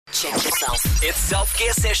check yourself. It's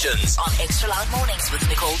Self-Care Sessions on Extra Loud Mornings with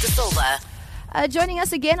Nicole Da Silva. Joining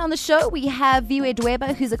us again on the show, we have Viwe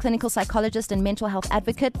Dweba, who's a clinical psychologist and mental health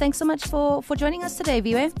advocate. Thanks so much for joining us today,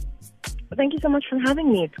 Viwe. Thank you so much for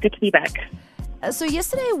having me. It's good to be back. So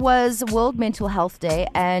yesterday was World Mental Health Day,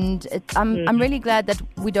 and I'm really glad that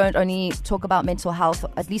we don't only talk about mental health,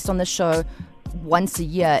 at least on the show, once a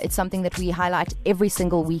year. It's something that we highlight every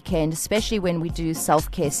single weekend, especially when we do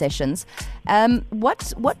self-care sessions.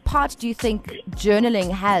 What part do you think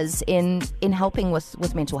journaling has in helping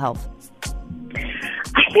with mental health?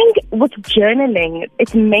 I think with journaling,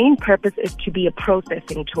 its main purpose is to be a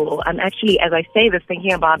processing tool. I'm actually, as I say this,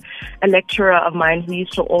 thinking about a lecturer of mine who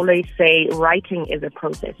used to always say writing is a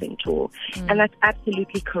processing tool. And that's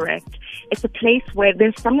absolutely correct. It's a place where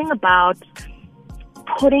there's something about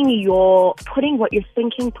putting what you're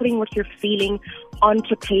thinking, putting what you're feeling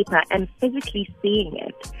onto paper and physically seeing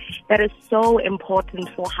it. That is so important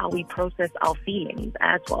for how we process our feelings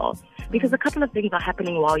as well. Because a couple of things are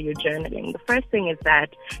happening while you're journaling. The first thing is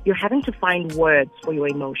that you're having to find words for your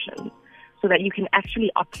emotions so that you can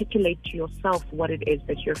actually articulate to yourself what it is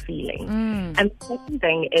that you're feeling. And the second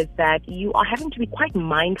thing is that you are having to be quite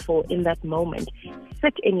mindful in that moment.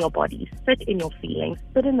 Sit in your body, sit in your feelings,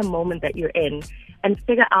 sit in the moment that you're in, and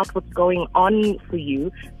figure out what's going on for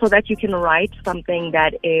you so that you can write something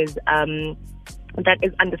that is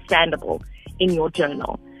understandable in your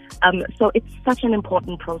journal. So it's such an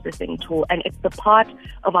important processing tool, and it's the part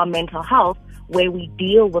of our mental health where we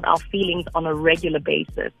deal with our feelings on a regular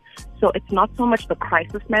basis. So it's not so much the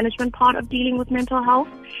crisis management part of dealing with mental health,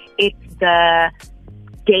 it's the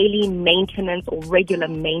daily maintenance or regular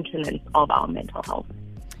maintenance of our mental health.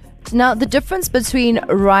 Now, the difference between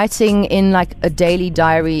writing in like a daily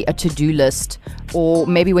diary, a to-do list, or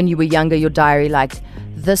maybe when you were younger, your diary, like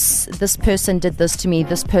this person did this to me,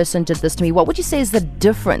 this person did this to me. What would you say is the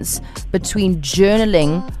difference between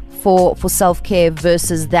journaling for self-care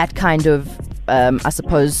versus that kind of, I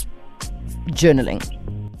suppose, journaling?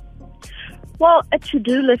 Well, a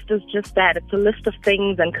to-do list is just that. It's a list of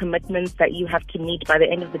things and commitments that you have to meet by the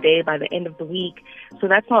end of the day, by the end of the week. So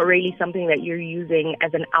that's not really something that you're using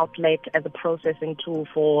as an outlet, as a processing tool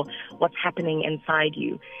for what's happening inside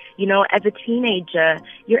you. You know, as a teenager,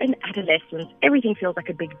 you're in adolescence. Everything feels like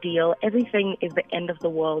a big deal. Everything is the end of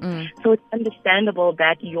the world. So it's understandable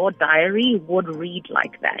that your diary would read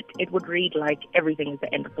like that. It would read like everything is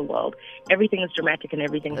the end of the world. Everything is dramatic and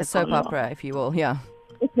everything is a soap opera, if you will, yeah.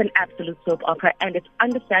 It's an absolute soap opera, and it's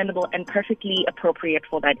understandable and perfectly appropriate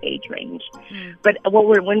for that age range. But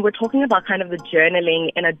when we're talking about kind of the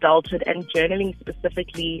journaling in adulthood and journaling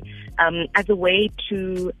specifically as a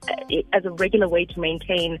regular way to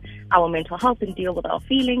maintain our mental health and deal with our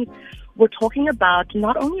feelings, we're talking about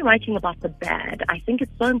not only writing about the bad. I think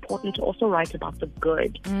it's so important to also write about the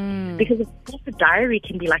good. Because of course the diary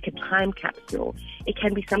can be like a time capsule. It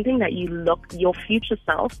can be something that your future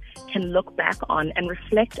self can look back on and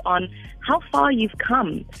reflect on how far you've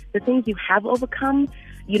come, the things you have overcome,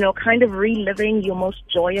 you know, kind of reliving your most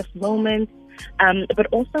joyous moments. But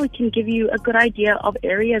also it can give you a good idea of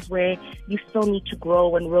areas where you still need to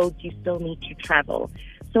grow and roads you still need to travel.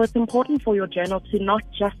 So it's important for your journal to not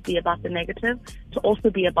just be about the negative, to also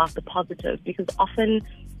be about the positive, because often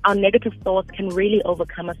our negative thoughts can really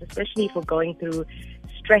overcome us, especially if we're going through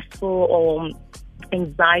stressful or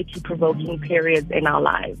anxiety-provoking periods in our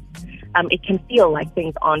lives. It can feel like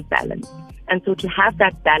things aren't balanced. And so to have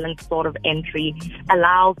that balanced sort of entry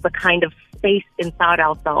allows the kind of space inside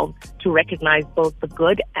ourselves to recognize both the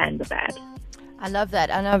good and the bad. I love that.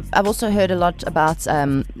 And I've also heard a lot about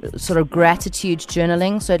sort of gratitude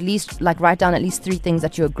journaling. So at least like write down at least 3 things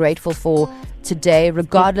that you're grateful for today,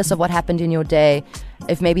 regardless of what happened in your day.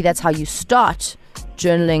 If maybe that's how you start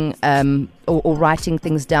journaling or writing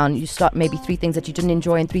things down, you start maybe 3 things that you didn't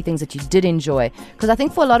enjoy and 3 things that you did enjoy. Because I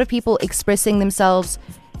think for a lot of people, expressing themselves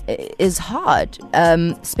is hard,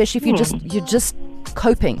 especially if you're just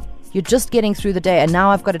coping. You're just getting through the day, and now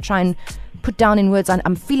I've got to try and put down in words,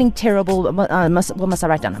 I'm feeling terrible. What must I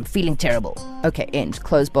write down? I'm feeling terrible. Okay, end.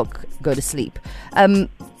 Close book. Go to sleep.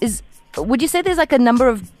 Would you say there's like a number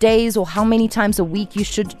of days or how many times a week you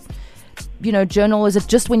should, journal? Is it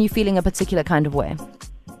just when you're feeling a particular kind of way?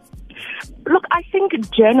 Look, I think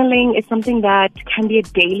journaling is something that can be a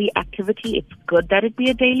daily activity. It's good that it be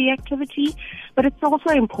a daily activity, but it's also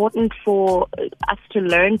important for us to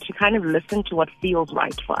learn to kind of listen to what feels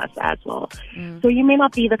right for us as well. So you may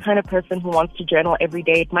not be the kind of person who wants to journal every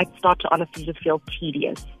day. It might start to honestly just feel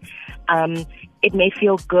tedious. It may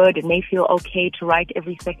feel good. It may feel okay to write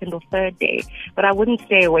every second or third day, but I wouldn't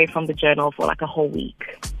stay away from the journal for like a whole week.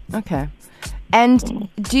 Okay. And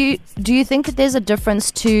do you think that there's a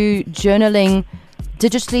difference to journaling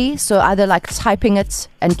digitally, so either like typing it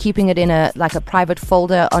and keeping it in a private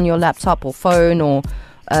folder on your laptop or phone or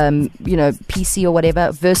PC or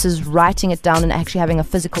whatever, versus writing it down and actually having a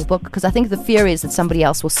physical book? Because I think the fear is that somebody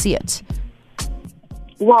else will see it.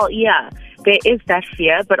 Well, yeah, there is that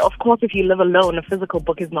fear, but of course, if you live alone, a physical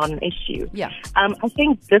book is not an issue. Yeah. I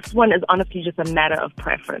think this one is honestly just a matter of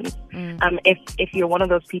preference. If you're one of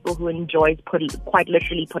those people who enjoys quite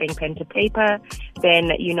literally putting pen to paper,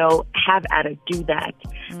 then, have at it, do that.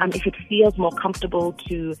 If it feels more comfortable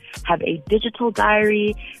to have a digital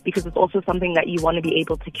diary, because it's also something that you want to be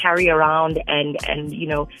able to carry around and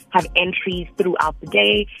have entries throughout the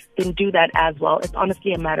day, then do that as well. It's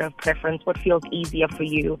honestly a matter of preference, what feels easier for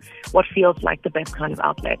you, what feels like the best kind of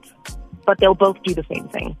outlet. But they'll both do the same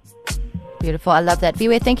thing. Beautiful. I love that.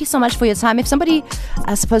 Viwe, thank you so much for your time. If somebody,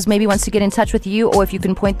 I suppose, maybe wants to get in touch with you, or if you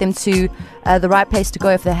can point them to the right place to go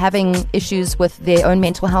if they're having issues with their own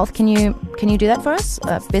mental health, can you do that for us?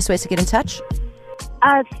 Best ways to get in touch?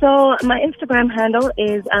 So my Instagram handle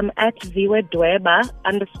is at Viwe Dweba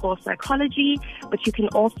 _psychology, but you can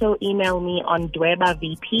also email me on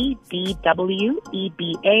dwebavp,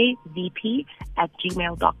 DWEBAVP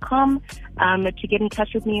 @gmail.com to get in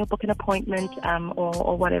touch with me or book an appointment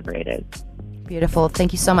or whatever it is. Beautiful.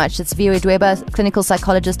 Thank you so much. It's Viwe Dweba, clinical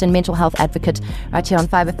psychologist and mental health advocate, right here on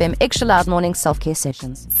 5FM. Extra Loud Mornings Self-Care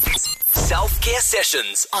Sessions. Self-Care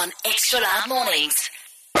Sessions on Extra Loud Mornings.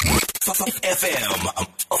 5FM.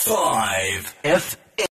 5F.